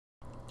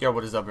Yo,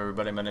 what is up,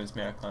 everybody? My name is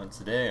MEOW, and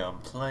today I'm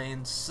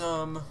playing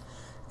some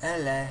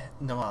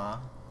Noire.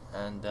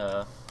 And,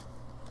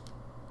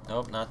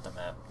 nope, not the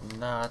map.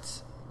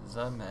 Not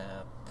the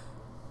map.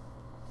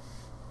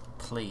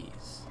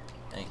 Please.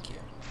 Thank you.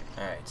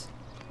 Alright.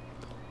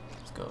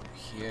 Let's go over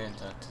here and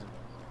talk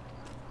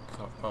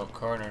to...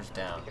 corner's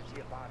down.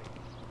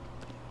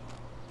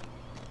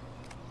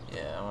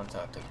 Yeah, I want to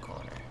talk to the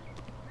corner.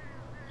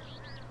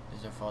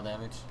 Is there fall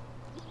damage?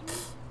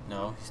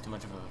 No, he's too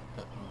much of a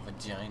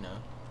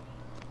vagina.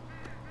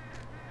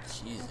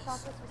 Jesus. I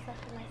thought this was such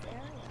a nice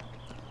area.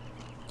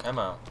 Come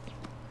on.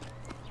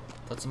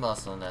 Put some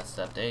muscle in that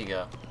step. There you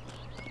go.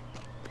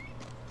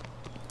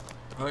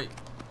 Wait.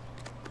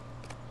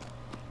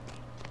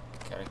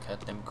 Gotta cut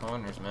them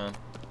corners, man.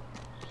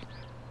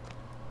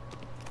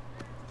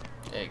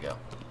 There you go.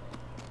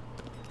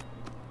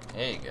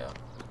 There you go.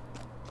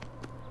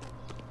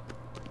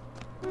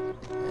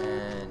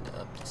 And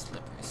up the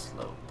slippery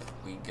slope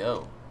we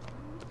go.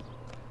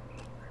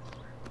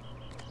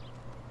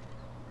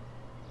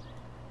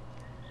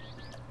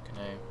 Can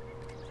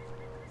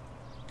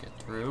I get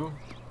through?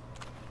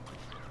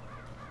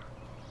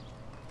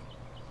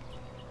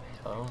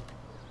 Oh.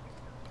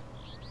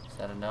 Is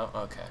that a no?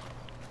 Okay.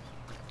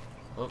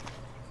 Whoop.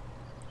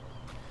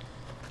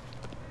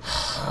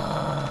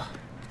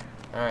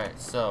 Alright,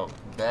 so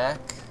back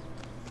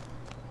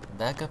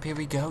up here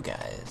we go,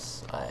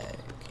 guys.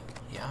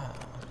 Yeah.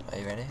 Are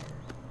you ready?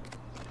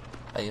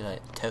 Are you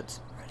like totes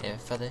ready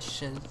for this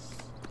shiz?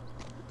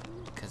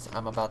 Cause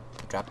I'm about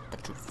to drop a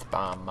truth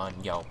bomb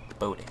on y'all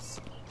booties.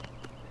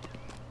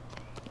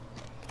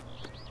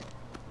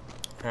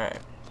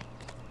 Alright.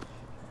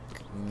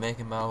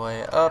 Making my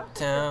way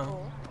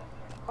uptown.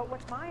 But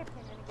what's my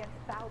opinion against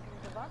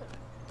thousands of others?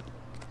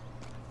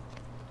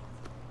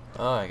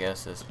 Oh, I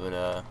guess this would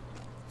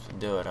should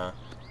do it, huh?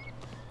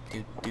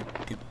 Do do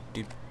do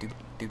do do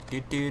do do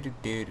do do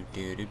do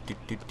do do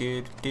do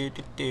do do do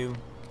do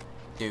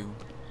do.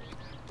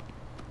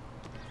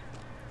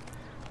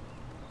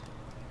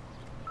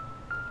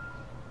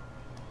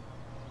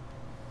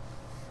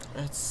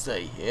 Let's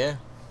see here.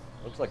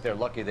 Looks like they're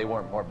lucky they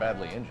weren't more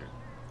badly injured.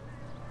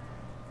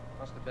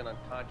 Must have been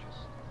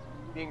unconscious.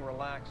 Being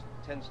relaxed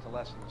tends to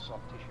lessen the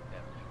soft tissue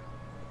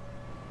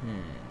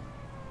damage.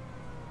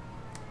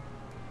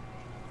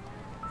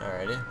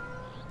 Alrighty.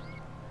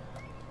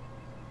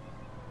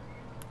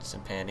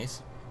 Some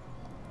panties.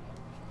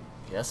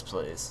 Yes,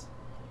 please.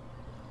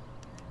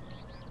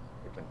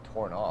 They've been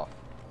torn off.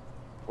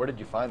 Where did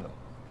you find them?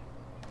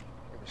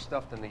 They were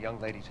stuffed in the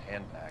young lady's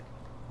handbag.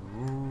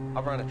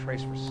 I'll run a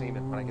trace for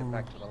semen when I get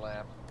back to the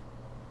lab.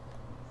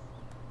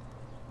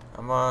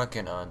 I'm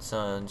walking on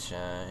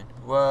sunshine.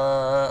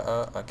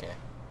 Whoa. Okay.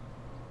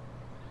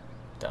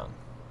 Done.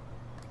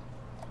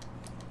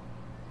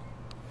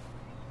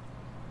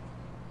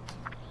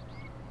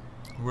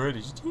 Where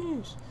is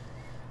this?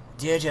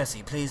 Dear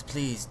Jesse,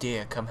 please,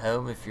 dear, come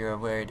home if you're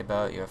worried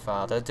about your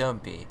father.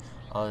 Don't be.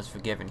 All is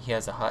forgiven. He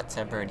has a hot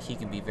temper and he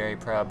can be very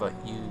proud, but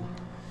you...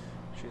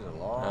 She's a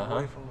long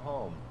way from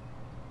home.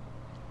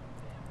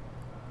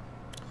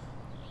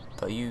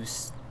 But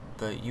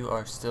you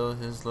are still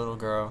his little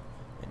girl,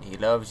 and he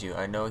loves you.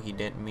 I know he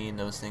didn't mean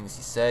those things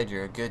he said.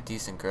 You're a good,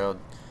 decent girl,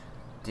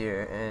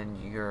 dear, and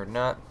you're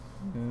not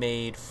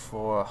made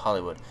for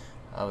Hollywood.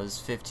 I was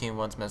 15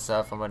 once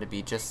myself. I want to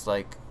be just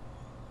like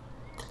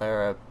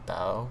Clara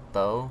Bow,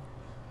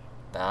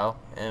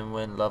 and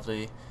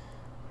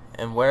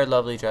wear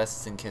lovely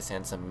dresses and kiss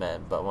handsome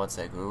men. But once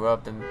I grew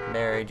up and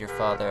married your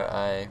father,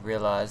 I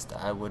realized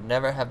I would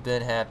never have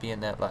been happy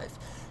in that life.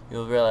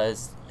 You'll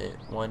realize it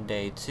one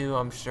day too.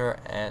 I'm sure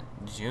Aunt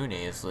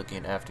Junie is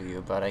looking after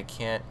you, but I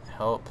can't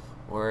help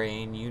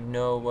worrying. You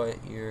know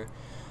what your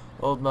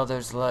old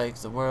mother's like.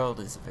 The world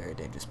is a very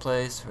dangerous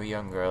place for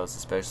young girls,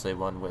 especially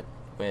one with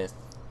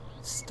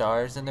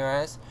stars in their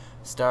eyes.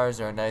 Stars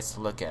are nice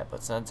to look at,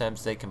 but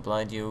sometimes they can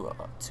blind you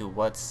to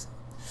what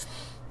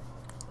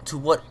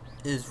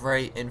is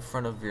right in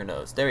front of your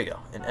nose. There we go.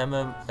 And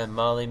Emma and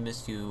Molly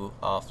miss you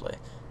awfully.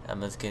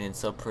 Emma's getting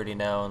so pretty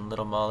now, and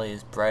little Molly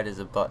is bright as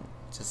a button,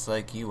 just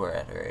like you were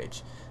at her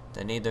age.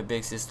 They need their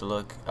big sis to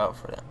look out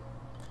for them.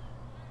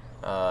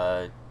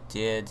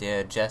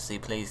 Dear Jesse,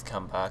 please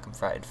come back. I'm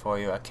frightened for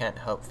you. I can't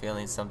help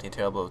feeling something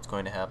terrible is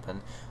going to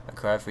happen. I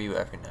cry for you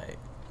every night.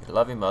 Your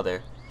loving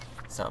mother.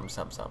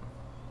 Something.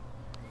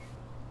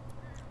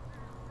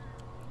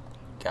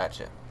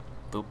 Gotcha.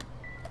 Boop.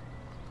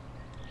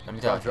 Let me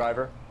talk to you.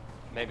 Driver?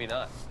 Maybe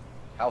not.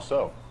 How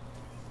so?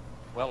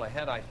 Well, a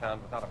head I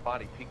found without a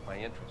body piqued my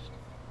interest.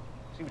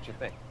 See what you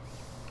think.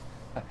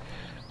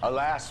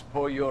 Alas,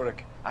 poor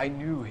Yorick. I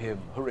knew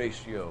him,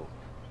 Horatio.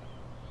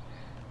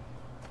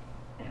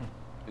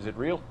 Is it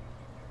real?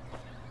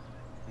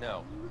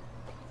 No.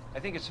 I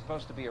think it's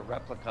supposed to be a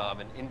replica of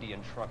an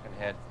Indian shrunken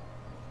head.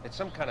 It's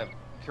some kind of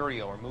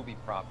curio or movie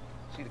prop.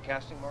 See the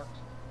casting marks?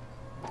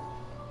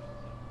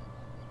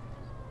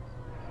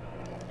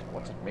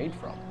 What's it made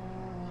from?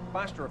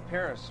 Plaster of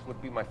Paris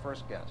would be my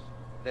first guess,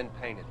 then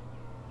painted.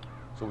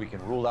 So we can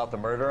rule out the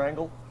murder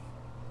angle?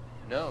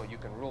 No, you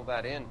can rule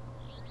that in.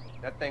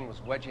 That thing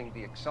was wedging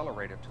the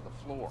accelerator to the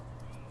floor.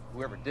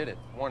 Whoever did it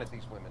wanted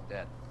these women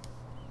dead.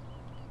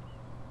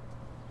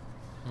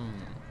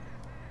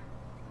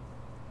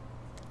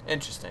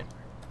 Interesting.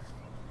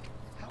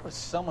 How does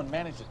someone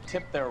manage to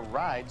tip their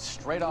ride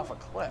straight off a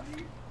cliff?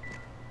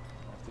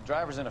 If the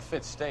driver's in a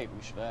fit state,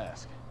 we should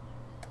ask.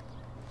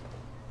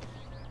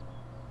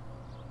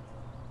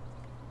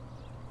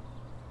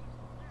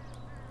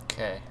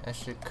 Okay, I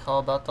should call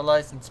about the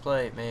license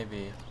plate,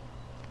 maybe.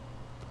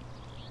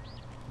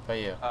 How about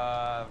you?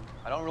 I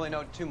don't really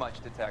know too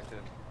much,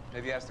 Detective.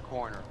 Maybe ask the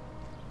coroner.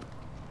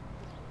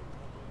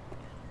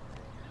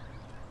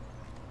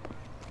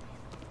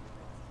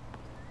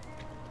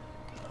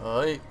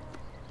 Oi.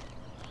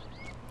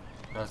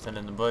 Nothing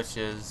in the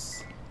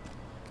bushes.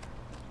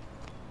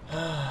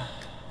 I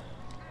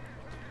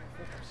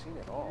think I've seen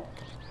it all.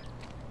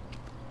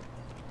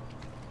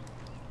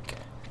 Okay.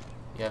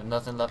 You have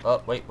nothing left.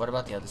 Oh, wait, what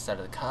about the other side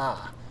of the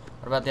car?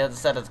 What about the other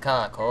side of the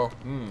car, Cole?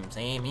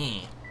 Same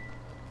here.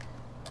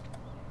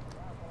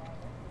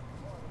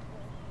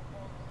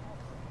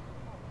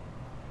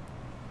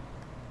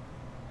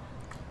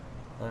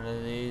 One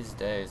of these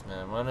days,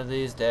 man. One of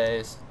these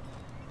days.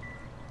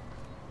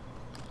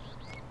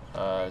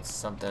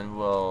 Something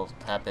will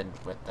happen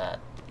with that,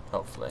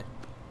 hopefully.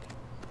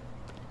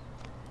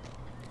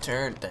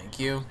 Turn, thank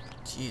you.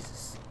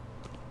 Jesus.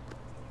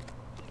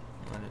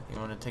 You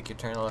wanna take your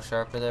turn a little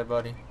sharper there,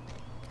 buddy?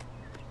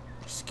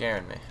 You're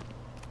scaring me.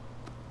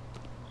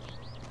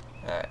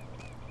 Alright.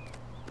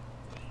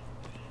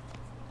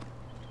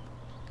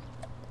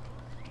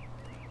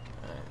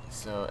 Alright,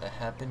 so it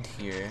happened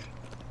here.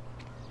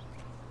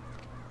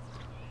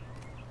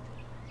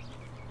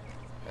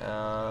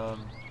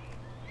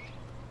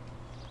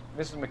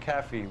 Mrs.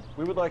 McAfee,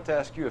 we would like to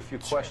ask you a few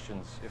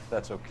questions, if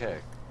that's okay.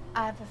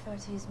 I prefer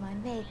to use my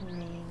maiden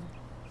name,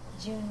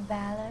 June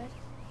Ballard.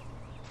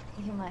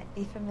 You might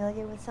be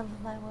familiar with some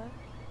of my work.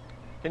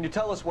 Can you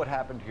tell us what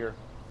happened here?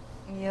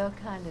 You're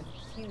kind of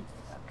cute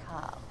for a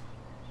cop.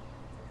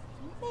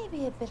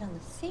 Maybe a bit on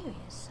the serious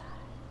side.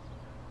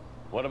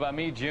 What about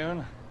me,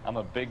 June? I'm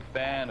a big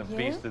fan of You?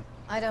 Beast of...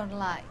 I don't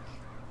like.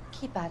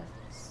 Keep out of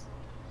this.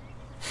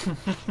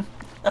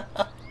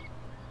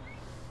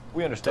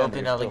 We understand that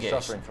Open you're still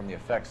allegation. suffering from the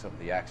effects of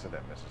the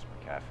accident, Mrs.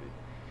 McAfee.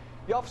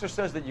 The officer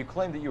says that you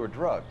claimed that you were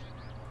drugged.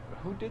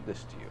 Who did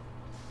this to you?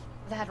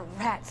 That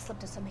rat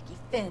slipped us a Mickey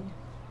Finn.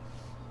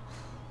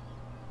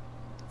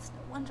 It's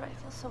no wonder I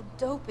feel so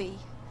dopey.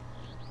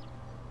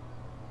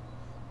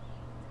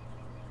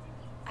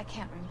 I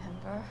can't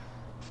remember.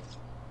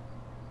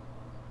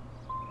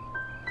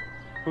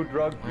 Who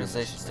drugged I'm you, gonna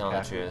say Mrs. she's telling the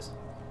McAfee? truth.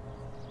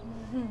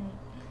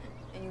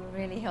 You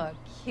really are a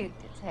cute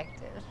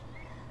detective.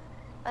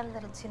 But a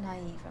little too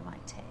naive for my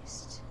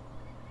taste.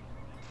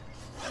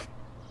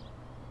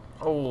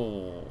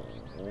 Oh.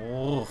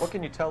 What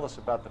can you tell us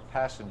about the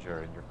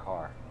passenger in your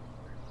car?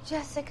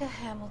 Jessica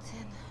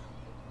Hamilton.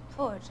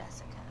 Poor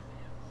Jessica.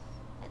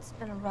 It's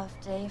been a rough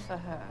day for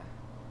her.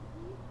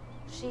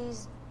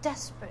 She's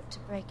desperate to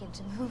break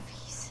into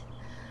movies.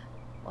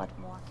 What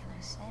more can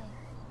I say?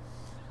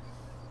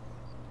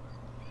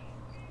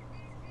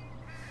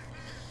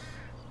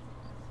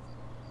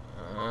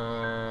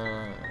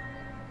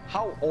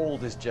 How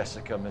old is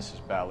Jessica,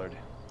 Mrs. Ballard?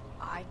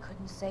 I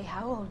couldn't say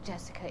how old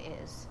Jessica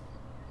is.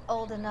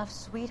 Old enough,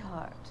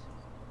 sweetheart,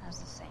 as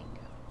the saying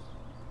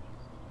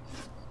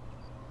goes.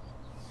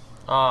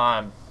 Oh,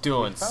 I'm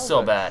doing We found so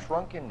a bad.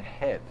 shrunken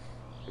head.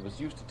 It was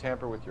used to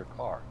tamper with your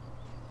car.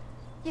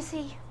 You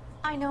see,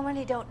 I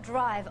normally don't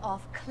drive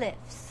off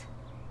cliffs.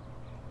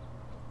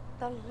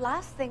 The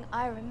last thing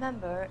I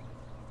remember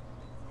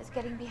is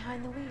getting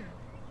behind the wheel.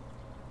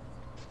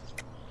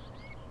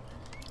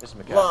 Mrs.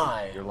 McAfee,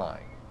 Lie. you're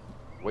lying.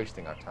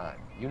 Wasting our time.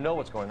 You know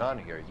what's going on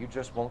here. You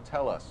just won't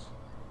tell us.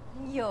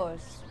 You're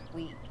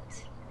sweet,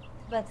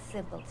 but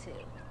simple too.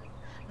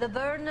 The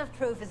burden of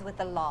proof is with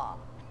the law.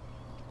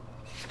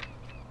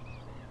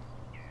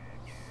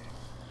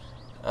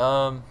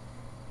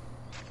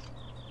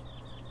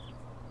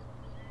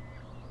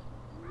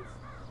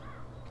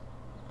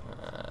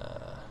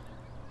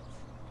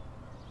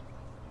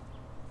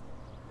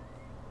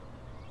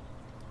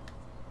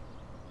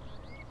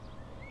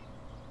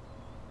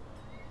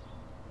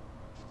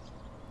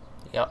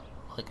 Yep,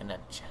 looking at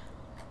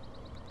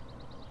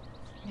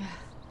you.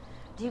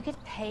 Do you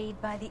get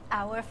paid by the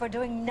hour for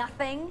doing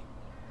nothing?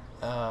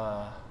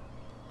 I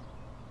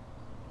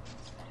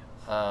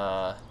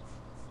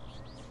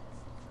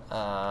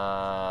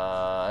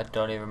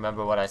don't even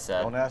remember what I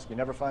said. Don't ask, you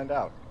never find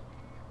out.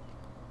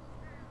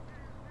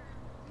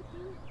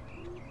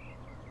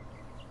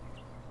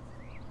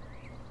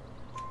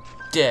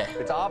 Yeah.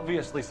 It's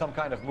obviously some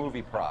kind of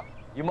movie prop.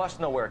 You must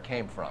know where it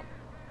came from.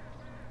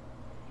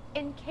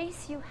 In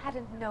case you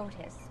hadn't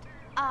noticed,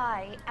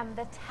 I am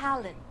the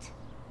talent.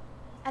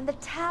 And the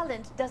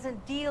talent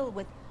doesn't deal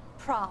with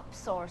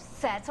props or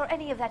sets or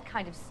any of that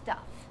kind of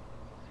stuff.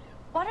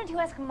 Why don't you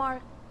ask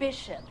Mark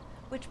Bishop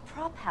which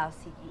prop house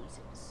he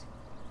uses?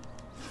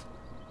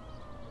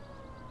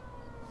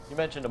 You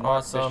mentioned a Mark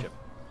Awesome. Bishop.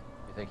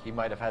 You think he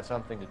might have had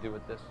something to do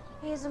with this?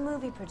 He's a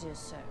movie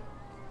producer.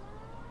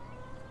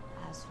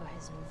 As for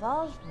his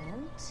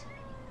involvement,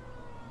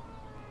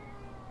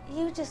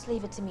 you just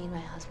leave it to me and my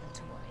husband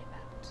to worry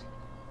about.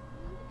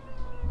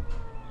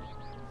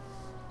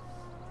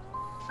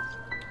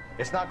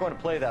 It's not going to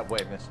play that way,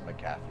 Mrs.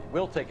 McCaffey.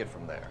 We'll take it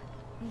from there.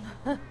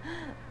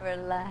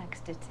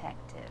 Relax,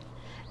 detective.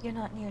 You're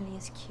not nearly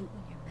as cute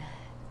when you're mad.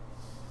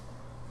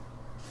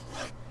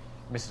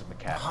 Mrs.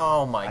 McCaffey.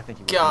 Oh my I think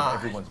it would be God. in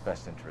everyone's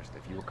best interest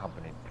if you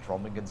accompanied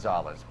Patrolman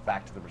Gonzalez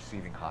back to the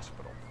receiving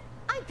hospital.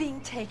 I'm being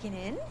taken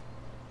in?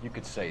 You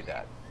could say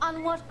that.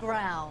 On what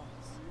grounds?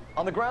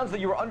 On the grounds that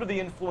you are under the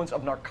influence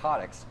of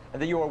narcotics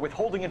and that you are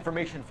withholding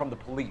information from the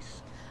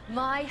police.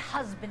 My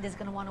husband is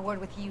gonna want a word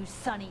with you,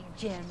 Sonny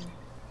Jim.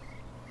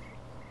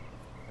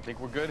 I think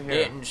we're good here.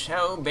 Didn't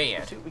show be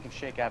Let's it. see what we can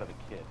shake out of the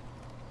kid.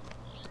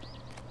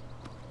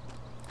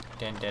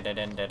 Dun, dun, dun,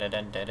 dun, dun, dun,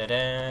 dun, dun,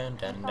 dun,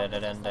 dun, dun,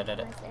 dun, dun, dun, dun.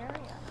 Nice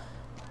area.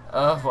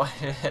 Oh, why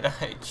did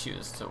I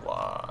choose to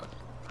walk?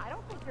 I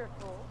don't think you're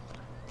a fool.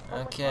 But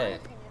what's my Okay.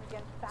 opinion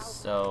against thousands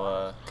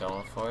So,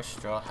 going for a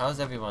stroll. How's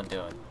everyone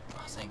doing?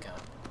 Oh, thank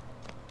God.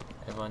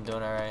 Everyone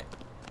doing alright?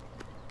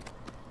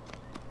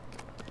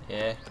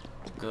 Yeah?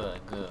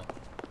 Good, good.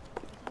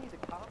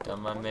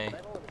 Don't mind me.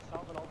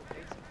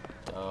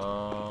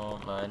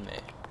 Don't mind me.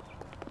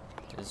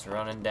 Just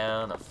running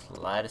down a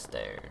flight of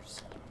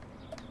stairs.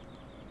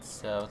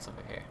 So, what's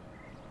over here?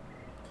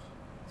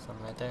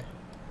 Something right there?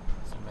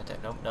 Something right there?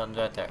 Nope, nothing's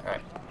right there.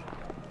 Alright.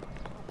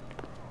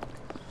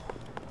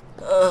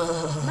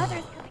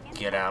 Mother's coming in.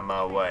 Get out of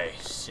my way,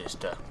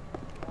 sister.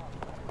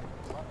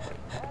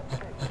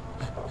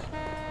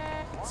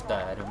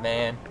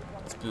 Spider-Man,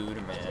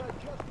 Spooderman,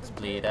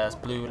 split us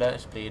blue like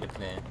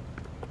Spider-Man.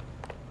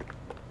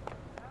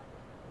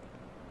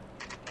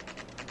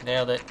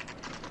 Nailed it.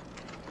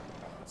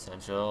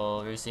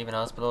 Central Receiving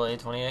Hospital,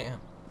 828.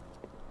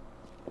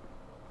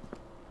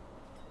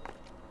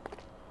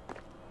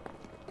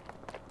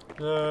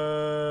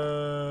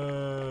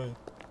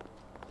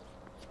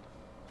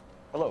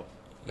 Hello.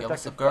 Yo,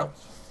 what's Detective up, girl?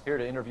 Phelps, here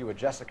to interview a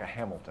Jessica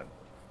Hamilton.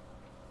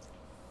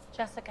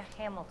 Jessica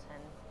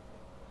Hamilton.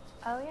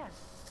 Oh, yeah.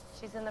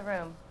 She's in the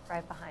room,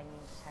 right behind you,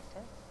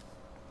 Detective.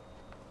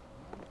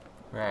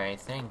 Right,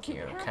 thank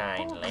you,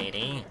 kind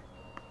lady.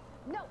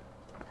 No,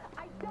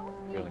 I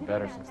don't need Feeling you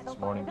better to since answer this the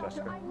morning, phone.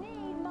 Jessica? I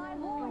need my A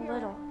lawyer.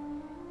 little.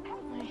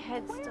 My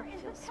head Where still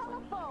is feels the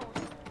swimming. telephone?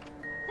 Do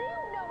you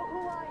know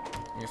who I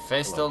am? Your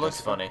face Hello, still looks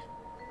Jessica. funny.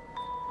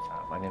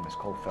 My name is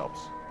Cole Phelps.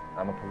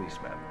 I'm a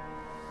policeman.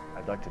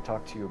 I'd like to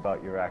talk to you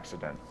about your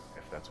accident,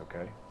 if that's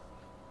okay.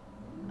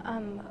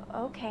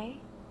 Okay.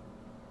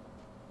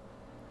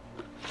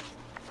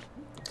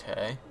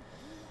 Okay.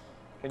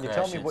 Can you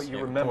tell me Crash what you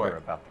incident remember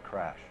report. about the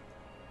crash?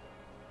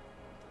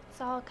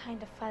 It's all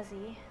kind of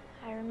fuzzy.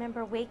 I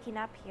remember waking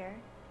up here.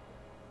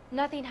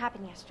 Nothing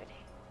happened yesterday.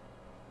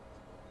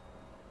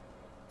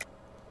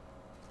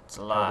 It's a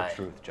Tell lie. the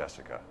truth,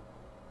 Jessica.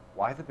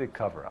 Why the big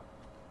cover-up?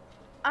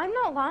 I'm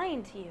not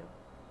lying to you.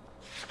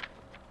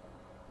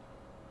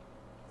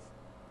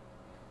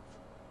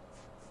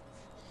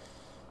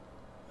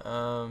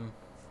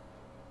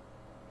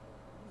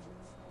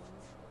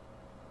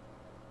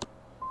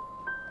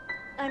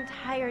 I'm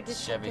tired,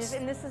 Chevy's- Detective,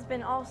 and this has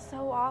been all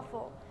so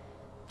awful.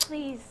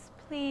 Please,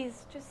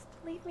 please, just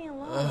leave me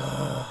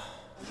alone.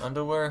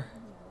 Underwear?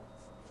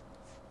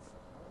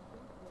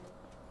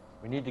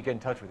 We need to get in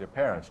touch with your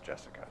parents,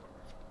 Jessica,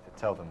 to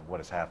tell them what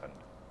has happened.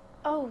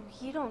 Oh,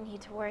 you don't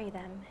need to worry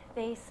them.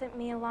 They sent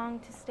me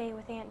along to stay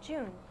with Aunt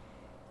June.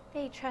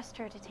 They trust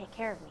her to take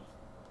care of me.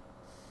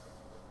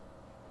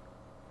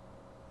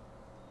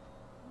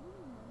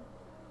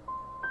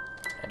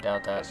 I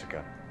doubt that.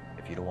 Jessica,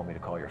 if you don't want me to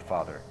call your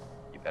father,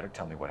 you better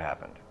tell me what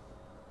happened.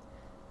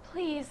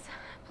 Please,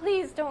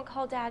 please don't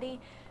call Daddy.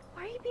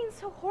 Why are you being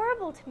so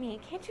horrible to me?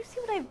 Can't you see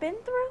what I've been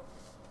through?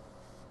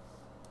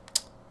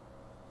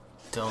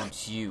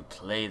 Don't you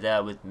play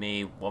that with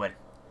me, woman.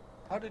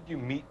 How did you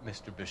meet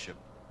Mr. Bishop?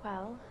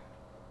 Well,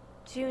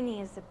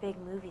 Junie is a big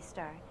movie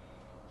star.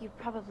 You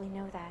probably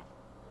know that.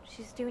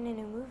 She's doing a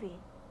new movie.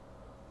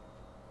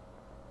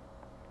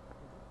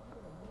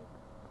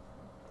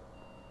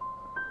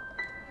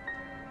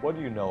 What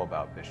do you know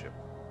about Bishop?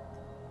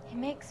 He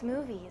makes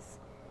movies.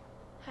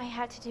 I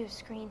had to do a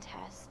screen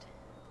test.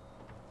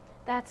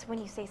 That's when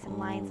you say some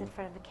lines in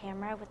front of the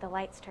camera with the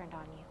lights turned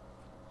on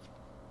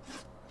you.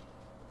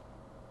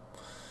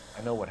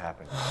 I know what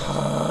happened.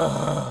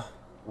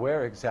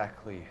 Where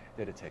exactly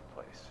did it take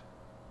place?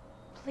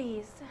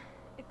 Please,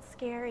 it's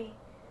scary.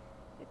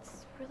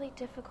 It's really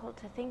difficult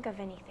to think of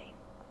anything.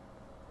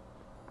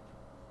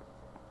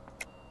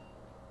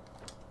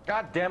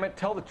 God damn it,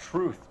 tell the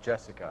truth,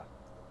 Jessica.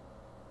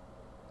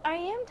 I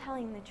am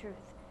telling the truth.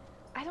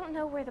 I don't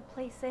know where the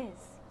place is.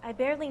 I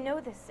barely know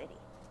this city.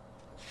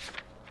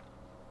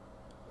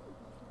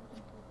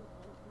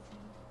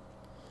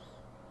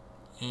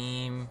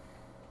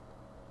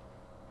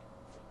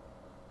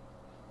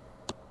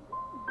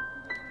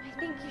 I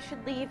think you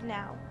should leave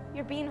now.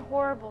 You're being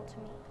horrible to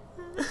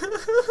me.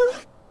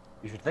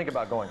 You should think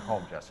about going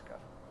home, Jessica.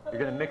 You're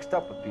getting mixed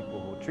up with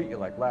people who will treat you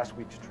like last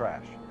week's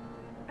trash.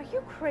 Are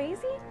you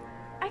crazy?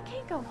 I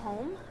can't go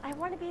home. I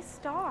want to be a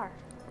star.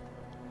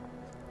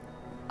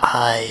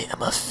 I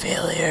am a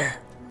failure.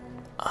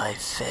 I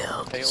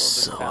failed Tale of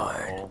so this town,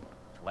 hard. Cole.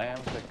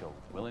 Lambs that go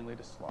willingly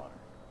to slaughter.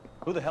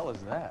 Who the hell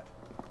is that?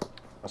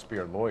 Must be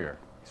her lawyer.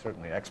 He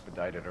certainly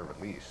expedited her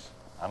release.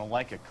 I don't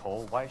like it,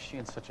 Cole. Why is she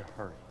in such a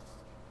hurry?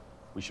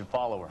 We should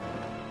follow her.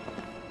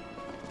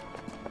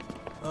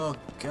 Oh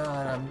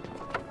God,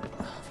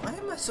 why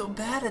am I so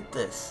bad at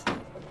this?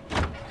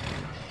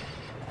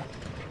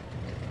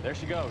 There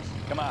she goes.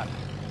 Come on.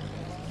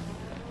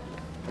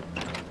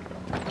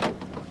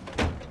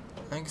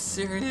 Like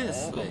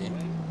seriously.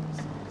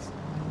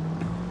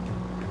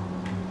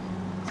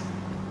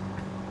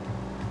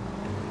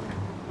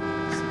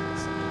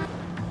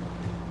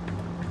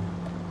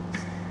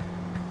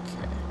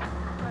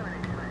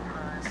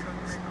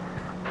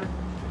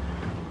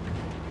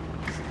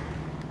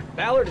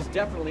 Ballard is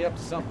definitely up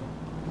to something.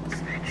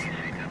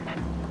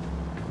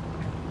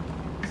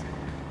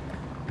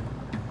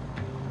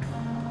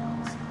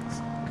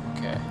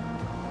 Okay.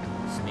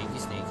 Sneaky,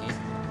 sneaky.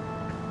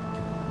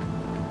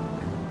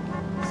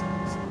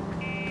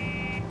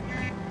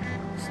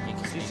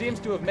 Sneaky, She sneaky. seems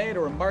to have made a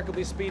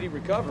remarkably speedy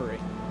recovery.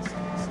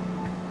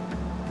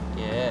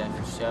 Yeah,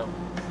 for sure.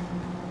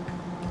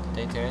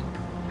 They turn.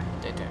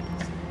 They turn.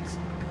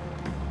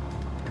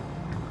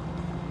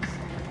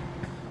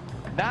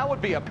 Now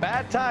would be a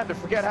bad time to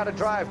forget how to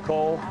drive,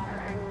 Cole.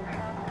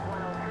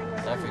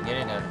 Not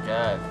forgetting how to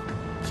drive.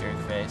 Jerk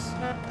face.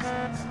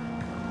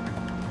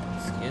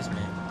 Excuse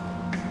me.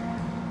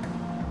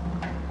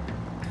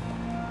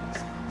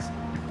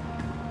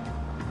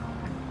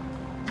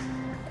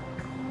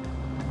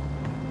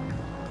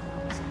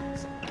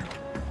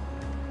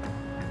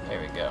 Here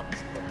we go.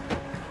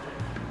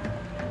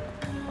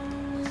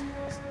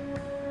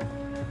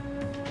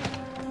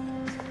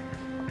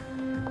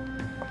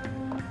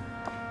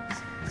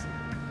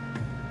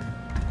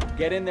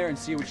 Get in there and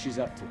see what she's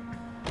up to.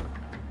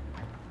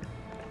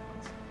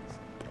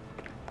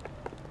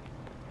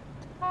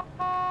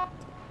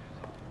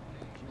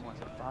 She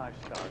wants a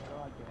 5-star.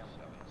 Goddamn.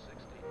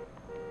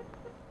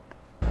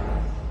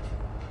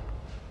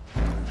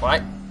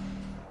 What?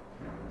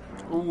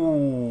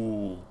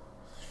 Ooh.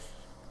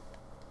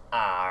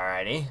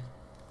 Alrighty.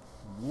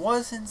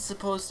 Wasn't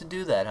supposed to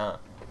do that, huh?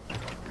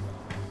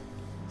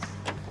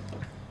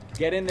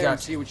 Get in there and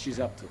Gotcha. see what she's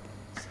up to.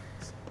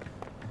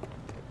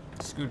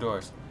 Screw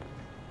doors.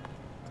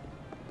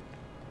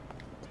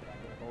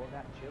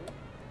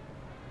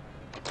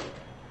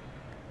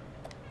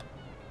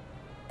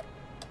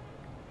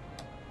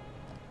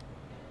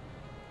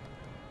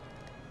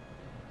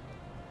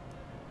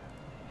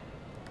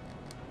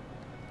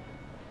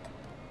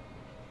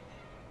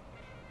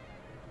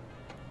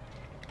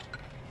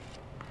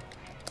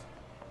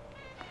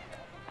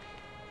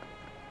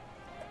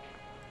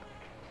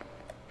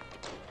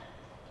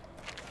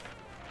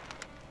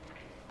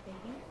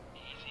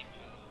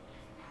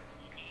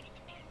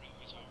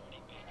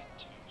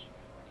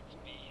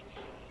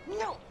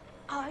 No,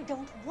 I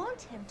don't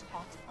want him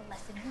taught a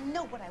lesson. You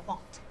know what I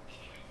want.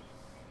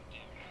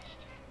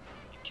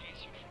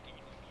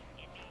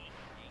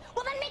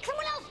 Well, then make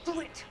someone else do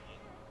it.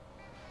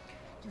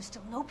 You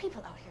still know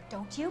people out here,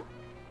 don't you?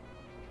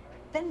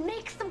 Then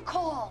make some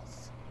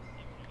calls.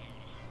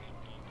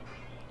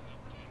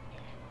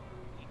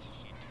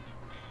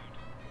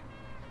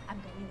 I'm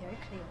going to be very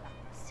clear about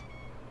this.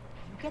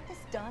 You get this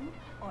done,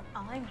 or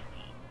I'm...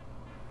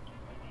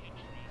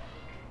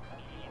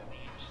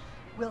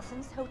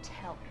 Wilson's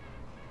Hotel.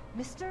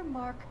 Mr.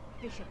 Mark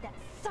Bishop, that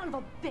son of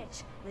a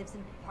bitch, lives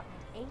in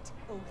apartment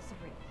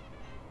 803.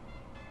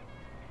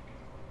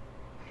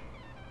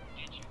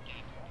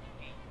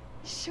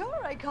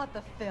 Sure, I got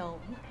the film.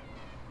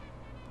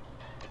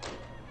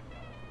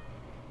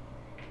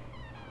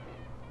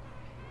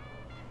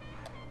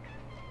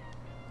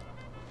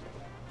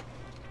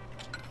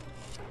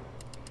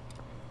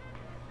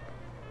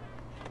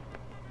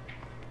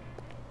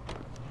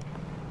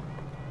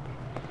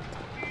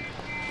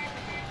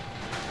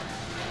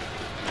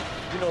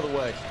 You know the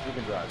way. You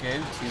can drive. Go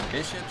to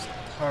Bishop's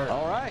apartment.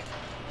 All right.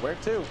 Where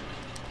to?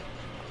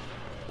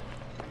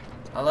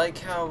 I like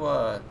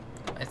how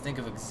I think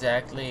of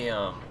exactly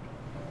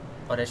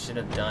what I should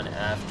have done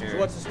after So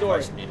what's the story?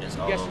 questioning is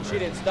I'm all guessing over. she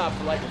didn't stop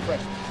for light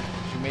refreshment.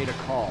 She made a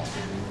call.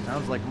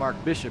 Sounds like Mark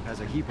Bishop has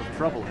a heap of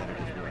trouble headed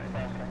his way.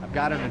 I've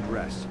got an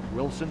address.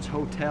 Wilson's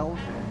Hotel,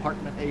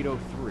 apartment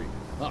 803.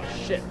 Oh,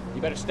 shit.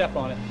 You better step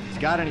on it. If he's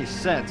got any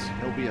sense,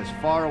 he'll be as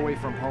far away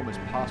from home as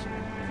possible.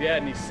 If he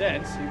had any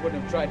sense, he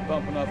wouldn't have tried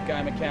bumping off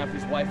Guy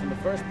McCaffrey's wife in the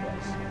first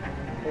place.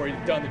 Or he'd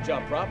have done the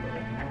job properly.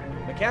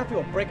 McCaffrey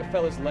will break a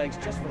fella's legs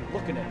just for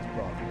looking at his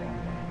broad wall.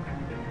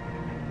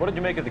 What did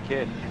you make of the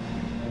kid?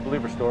 You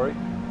believe her story?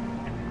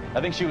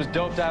 I think she was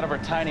doped out of her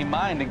tiny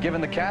mind and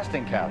given the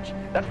casting couch.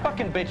 That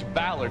fucking bitch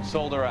Ballard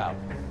sold her out.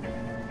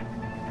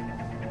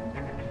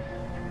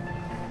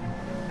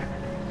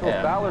 So Yeah,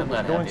 if Ballard I'm was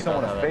not doing happy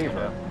someone about a how that turned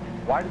favor, out.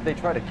 why did they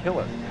try to kill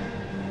her?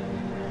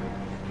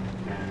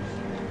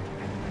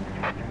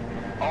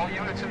 All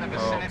units in the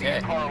vicinity Okay.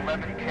 call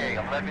 11K,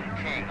 11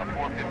 King, a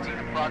 415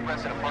 in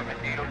progress at apartment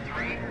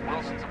 803,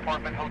 Wilson's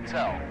Apartment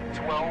Hotel,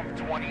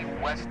 1220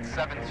 West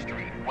 7th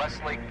Street,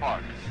 Westlake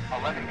Park.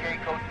 11K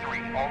code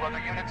 3, all other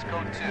units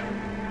code 2.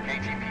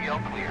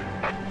 KGPL clear.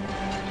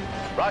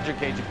 Roger,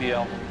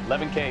 KGPL.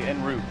 11K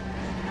en route.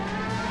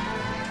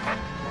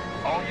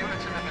 All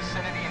units in the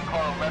vicinity in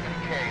car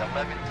 11K,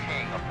 11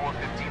 King, a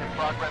 415 in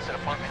progress at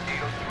apartment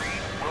 803,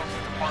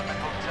 Wilson's Apartment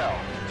Hotel,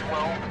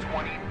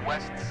 1220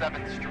 West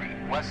 7th Street,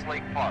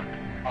 Westlake Park.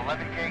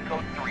 11K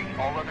code 3,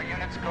 all other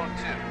units code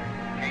 2.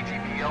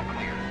 KGPL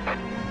clear.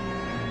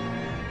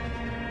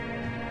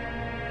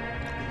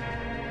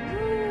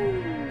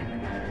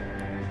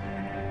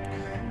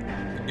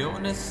 We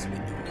doing this? We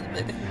doing this,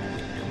 baby?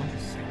 We doing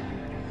this?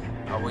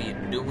 Are we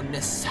doing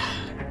this?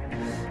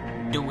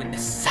 Doing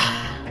this?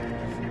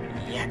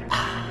 Yeah.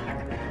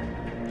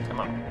 Come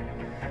on.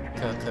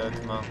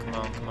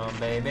 Come on,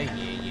 baby.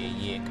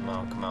 Yeah.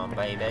 Come on,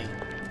 baby.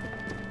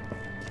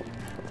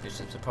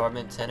 Bishop's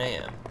apartment, 10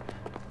 a.m.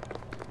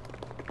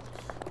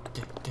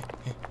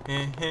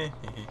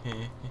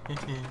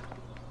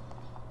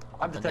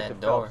 I'm Detective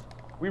Phelps.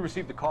 We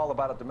received a call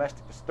about a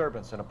domestic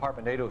disturbance in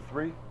apartment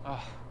 803.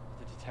 Oh,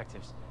 the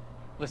detectives.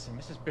 Listen,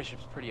 Mrs.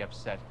 Bishop's pretty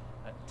upset.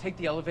 Take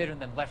the elevator and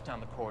then left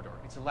down the corridor.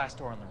 It's the last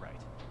door on the right.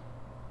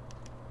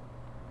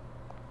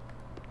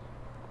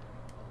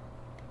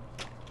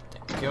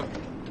 Thank you.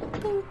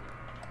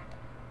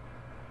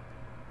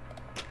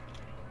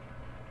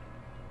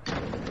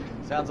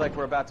 Sounds like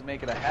we're about to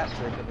make it a hat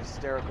trick of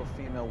hysterical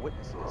female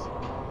witnesses.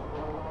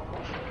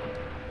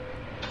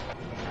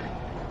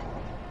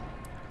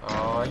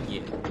 Oh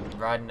yeah,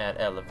 riding that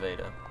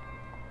elevator.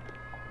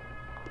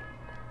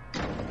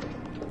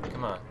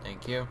 Come on,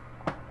 thank you.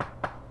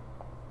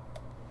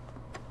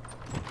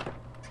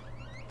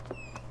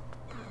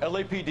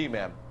 LAPD,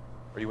 ma'am.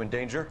 Are you in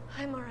danger?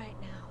 I'm all right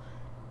now.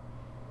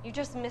 You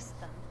just missed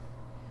them.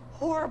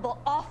 Horrible,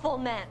 awful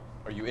men.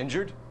 Are you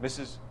injured,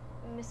 Mrs.?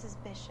 Mrs.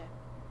 Bishop.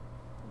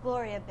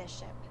 Gloria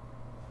Bishop.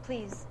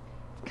 Please,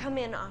 come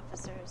in,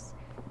 officers.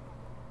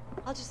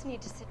 I'll just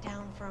need to sit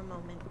down for a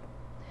moment.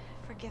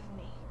 Forgive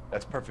me.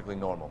 That's perfectly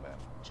normal, ma'am.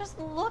 Just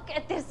look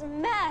at this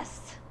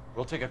mess!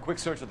 We'll take a quick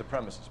search of the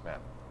premises,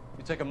 ma'am.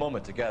 You take a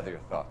moment to gather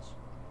your thoughts.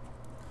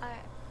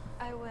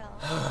 I will.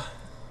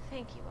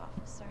 Thank you,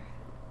 officer.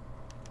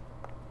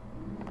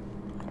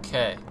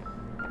 Okay.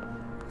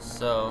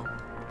 So,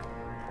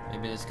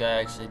 maybe this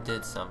guy actually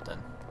did something.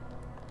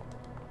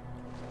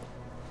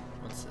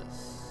 What's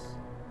this?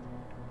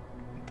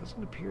 It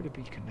doesn't appear to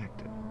be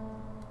connected.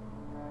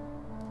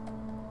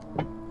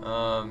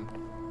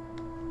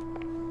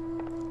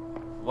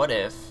 What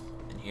if,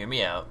 and hear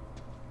me out,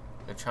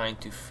 they're trying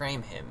to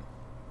frame him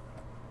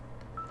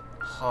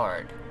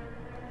hard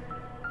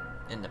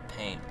in the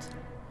paint.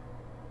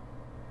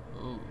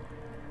 Ooh.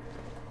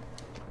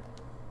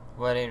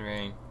 Wedding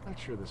ring. Not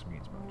sure this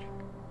means much.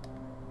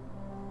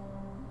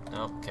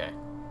 Okay.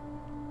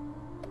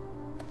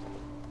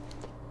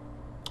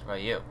 How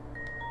about you?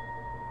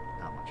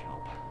 Not much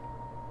help.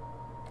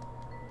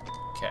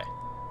 Okay.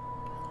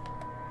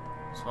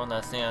 There's one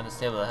last thing on this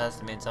table that has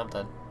to mean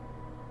something.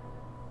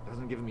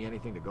 Doesn't give me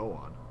anything to go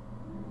on.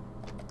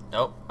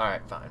 Nope.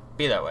 Alright, fine.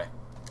 Be that way.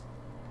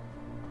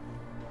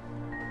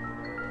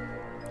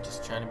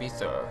 Just trying to be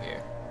thorough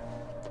here.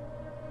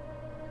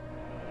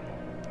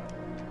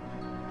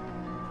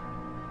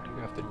 What do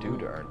you have to do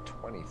to earn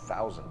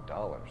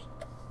 $20,000?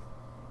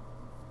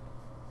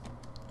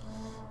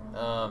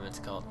 It's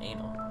called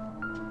anal.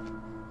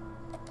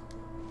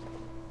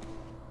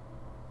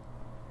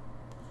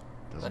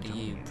 Doesn't What are tell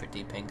me you, anything.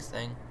 pretty pinks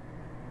thing?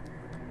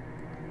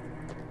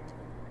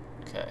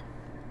 Okay.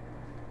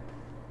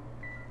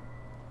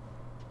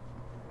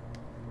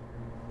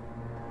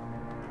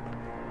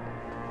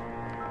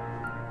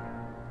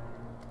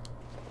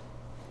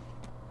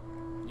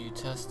 New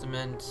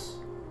Testament.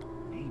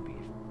 Maybe.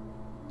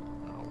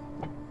 No.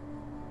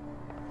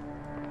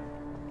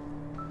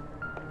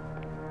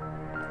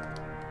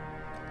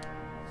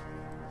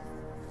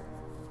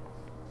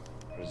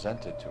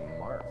 Presented to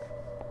Mark.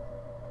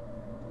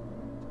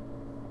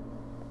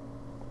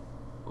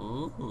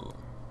 Ooh.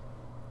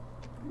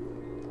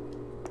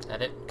 Is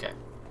that it? Okay.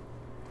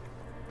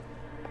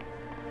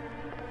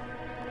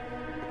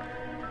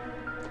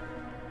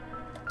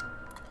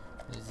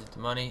 Is it the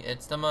money?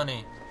 It's the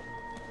money.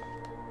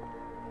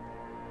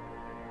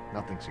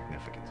 Nothing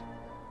significant.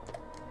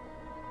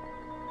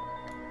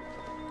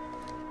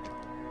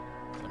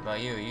 What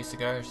about you? Are you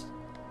cigars?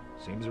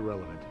 Seems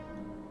irrelevant.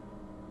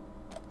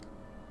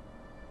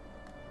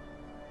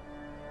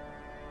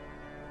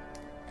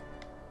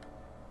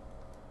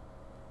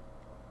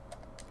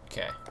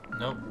 Okay.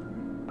 Nope.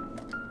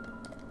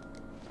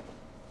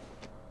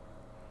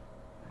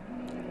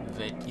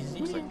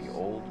 Looks like the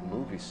old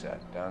movie set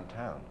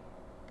downtown.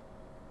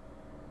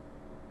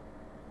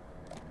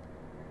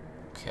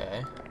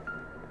 Okay.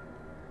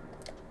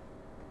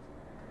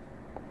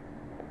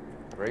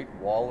 Great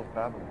Wall of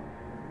Babylon.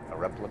 A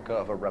replica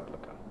of a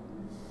replica.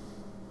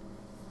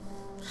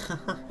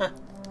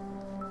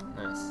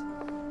 Nice.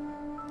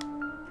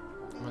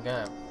 my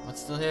god,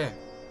 what's still here?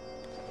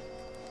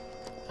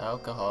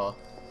 Alcohol.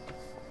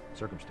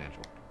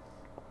 Circumstantial.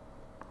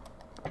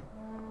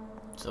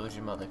 So was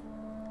your mother.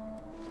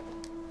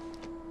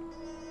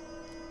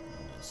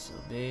 This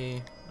will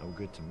be. No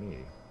good to me.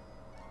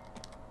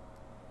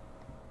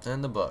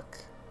 In the book.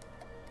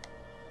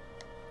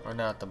 Or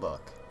not the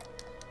book.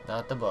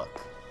 Not the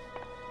book.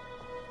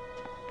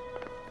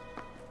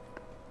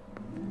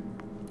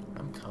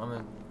 I'm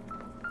coming.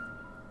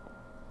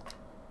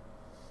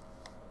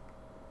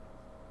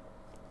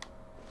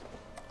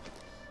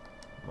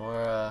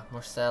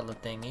 More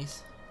salad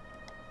thingies.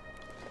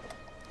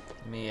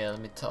 Let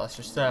me toss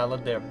your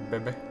salad there,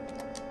 baby. Is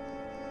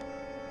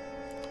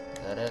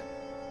that it?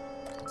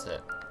 That's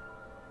it.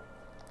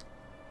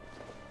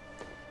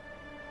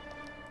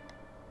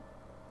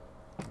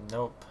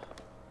 Nope.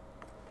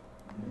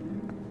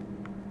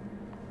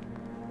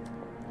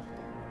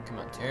 Come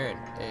on, turn.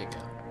 There you go.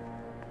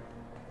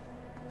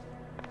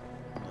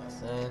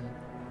 Nothing.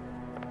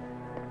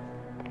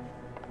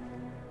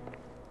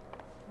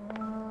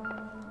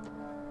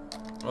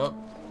 Oh.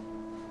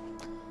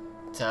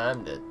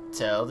 Time to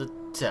tell the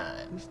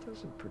time. This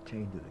doesn't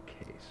pertain to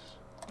the case.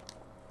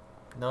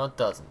 No, it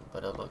doesn't,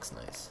 but it looks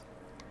nice.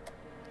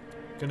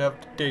 Gonna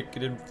have to take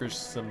it in for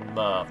some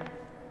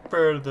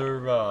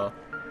further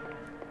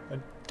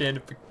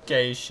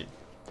identification.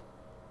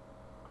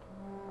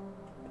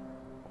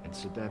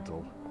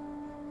 Incidental.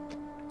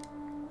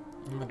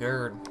 Oh my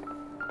god.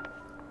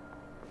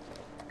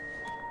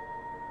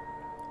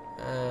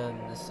 And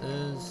this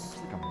is It's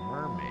like a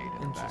mermaid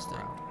in the interesting.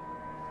 background.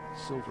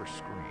 Silver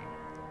screen.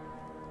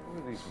 Who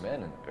are these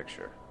men in the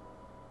picture?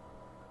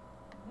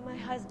 My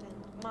husband,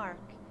 Mark,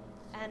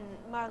 and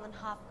Marlon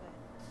Hopgood.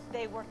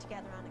 They work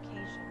together on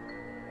occasion.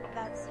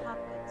 That's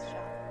Hopgood's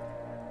shop.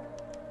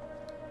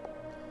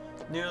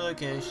 New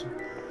location.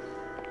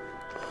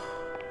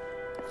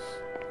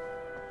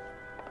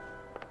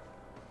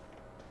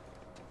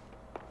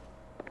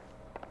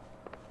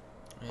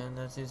 And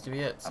that seems to be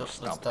it. So I'm let's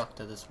stumped. talk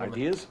to this woman.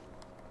 Ideas?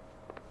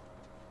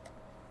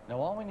 Now,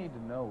 all we need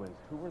to know is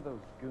who were those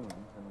goons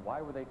and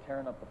why were they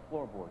tearing up the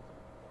floorboards?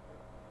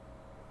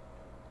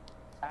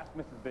 Ask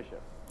Mrs.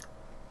 Bishop.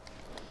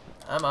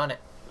 I'm on it.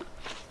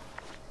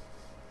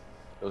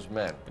 Those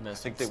men. The I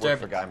most think they work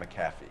for disturbing.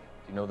 Guy McAfee. Do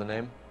you know the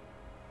name?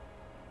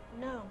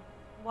 No.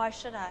 Why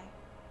should I?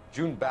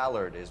 June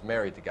Ballard is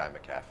married to Guy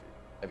McAfee.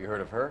 Have you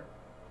heard of her?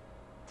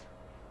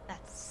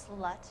 That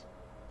slut.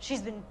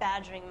 She's been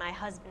badgering my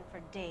husband for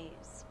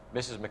days.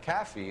 Mrs.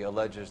 McAfee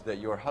alleges that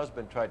your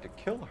husband tried to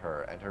kill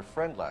her and her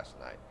friend last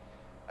night.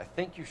 I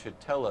think you should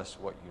tell us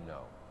what you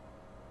know.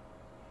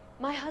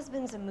 My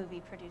husband's a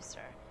movie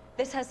producer.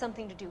 This has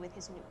something to do with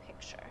his new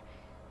picture.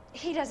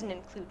 He doesn't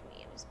include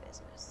me in his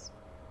business.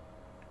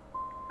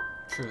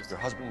 Truth. Your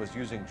husband was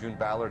using June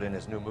Ballard in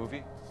his new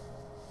movie?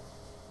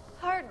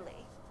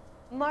 Hardly.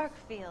 Mark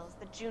feels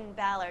that June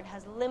Ballard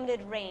has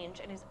limited range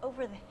and is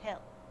over the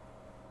hill.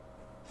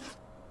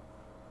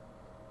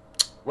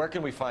 Where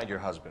can we find your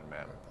husband,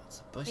 ma'am? That's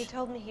a bush. He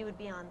told me he would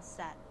be on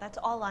set. That's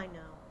all I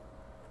know.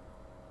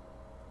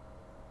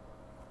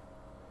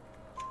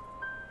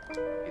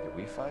 Either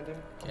we find him,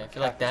 or Yeah, I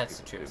feel like McAfee's that's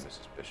the people do, truth.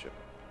 Mrs. Bishop.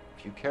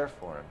 If you care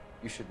for him,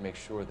 you should make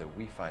sure that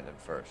we find him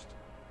first.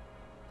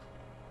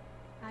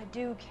 I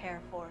do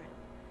care for him.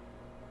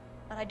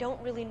 But I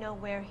don't really know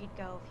where he'd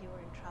go if he were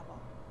in trouble.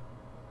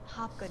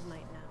 Hopgood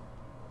might know.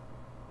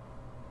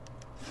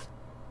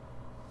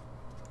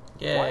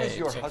 Yay, Why is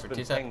your check for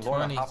husband paying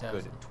Lorna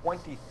 20,000.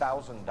 Hopgood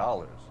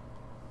 $20,000?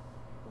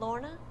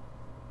 Lorna?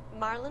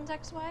 Marlon's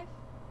ex-wife?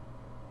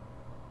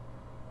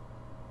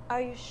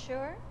 Are you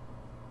sure?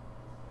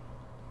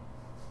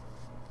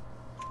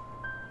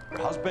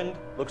 Your husband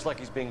looks like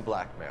he's being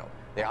blackmailed.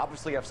 They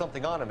obviously have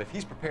something on him if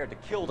he's prepared to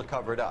kill to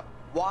cover it up.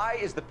 Why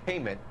is the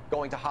payment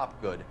going to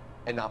Hopgood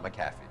and not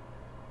McAfee?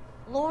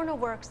 Lorna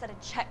works at a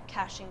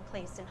check-cashing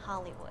place in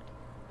Hollywood.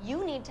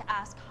 You need to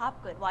ask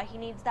Hopgood why he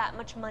needs that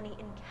much money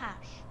in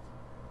cash.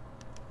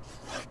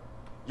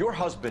 Your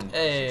husband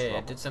Hey, is in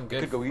trouble. did some It good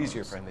could go for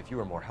easier us. for him if you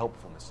were more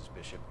helpful, Mrs.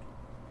 Bishop.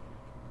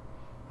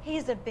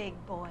 He's a big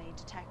boy,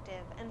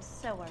 detective, and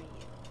so are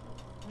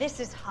you. This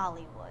is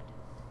Hollywood.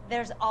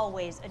 There's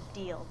always a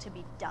deal to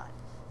be done.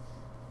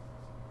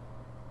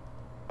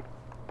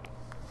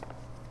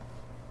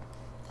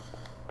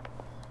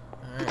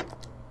 Alright.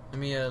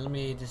 Let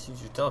me just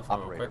use your telephone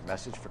real Operator, quick.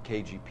 message for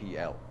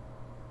KGPL.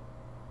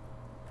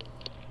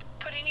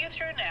 Putting you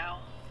through now.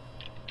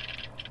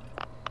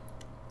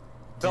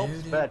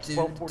 Phelps, badge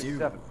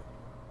 1247.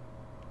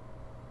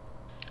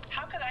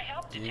 How can I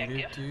help,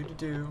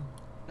 Detective?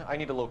 No, I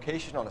need a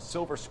location on a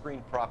silver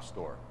screen prop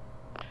store.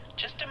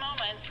 Just a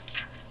moment.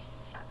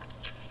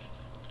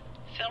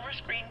 Silver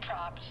Screen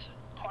Props,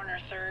 corner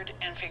 3rd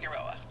and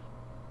Figueroa.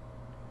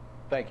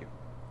 Thank you.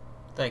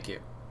 Thank you.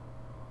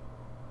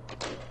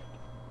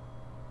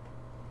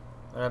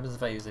 What happens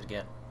if I use it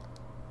again?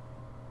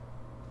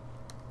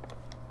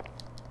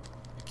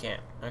 I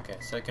can't. Okay,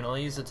 so I can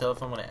only use the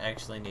telephone when I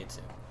actually need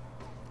to.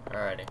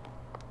 Alrighty.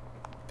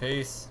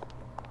 Peace.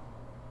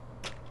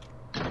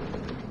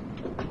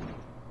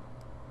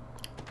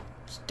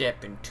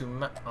 Step into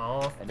my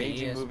office. An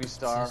aging movie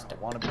star, a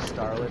wannabe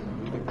starlet, and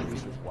a movie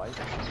producer's wife.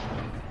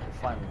 They're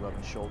finally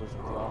rubbing shoulders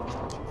with the almost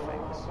too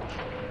famous.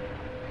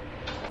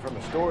 From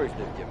the stories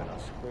they've given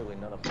us, clearly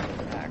none of them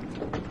can act.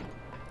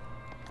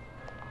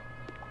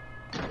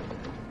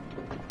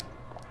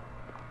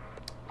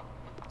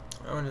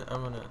 I'm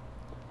gonna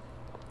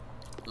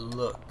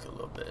look a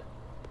little bit.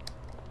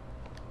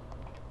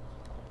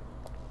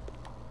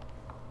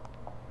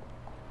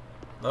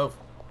 Move.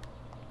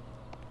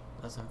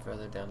 Nothing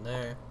further down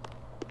there.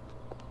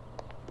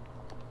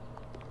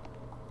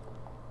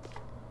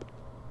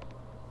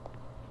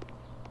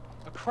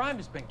 A crime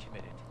has been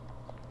committed.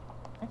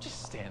 Don't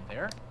just stand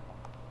there.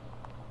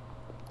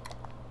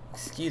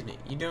 Excuse me,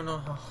 you don't know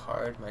how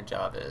hard my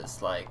job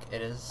is. Like,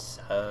 it is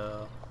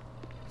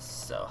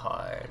so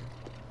hard.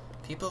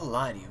 People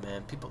lie to you,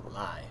 man. People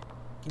lie.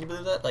 Can you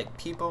believe that? Like,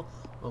 people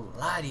will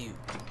lie to you.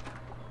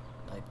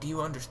 Like, do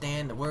you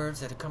understand the words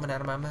that are coming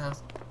out of my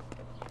mouth?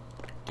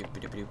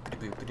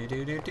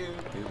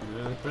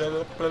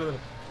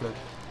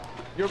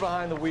 You're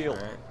behind the wheel.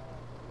 Alright.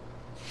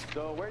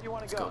 So where do you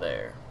want to Let's go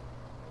there.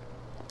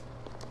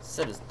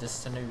 Set his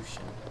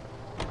destination.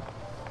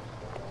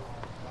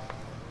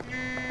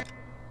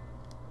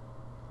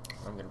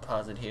 I'm gonna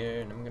pause it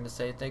here and I'm gonna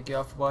say thank you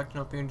all for watching.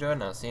 Hope you enjoyed,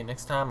 and I'll see you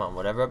next time on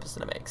whatever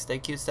episode I make. Stay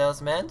cute,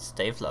 styles, man.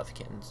 Stay fluffy,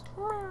 kittens.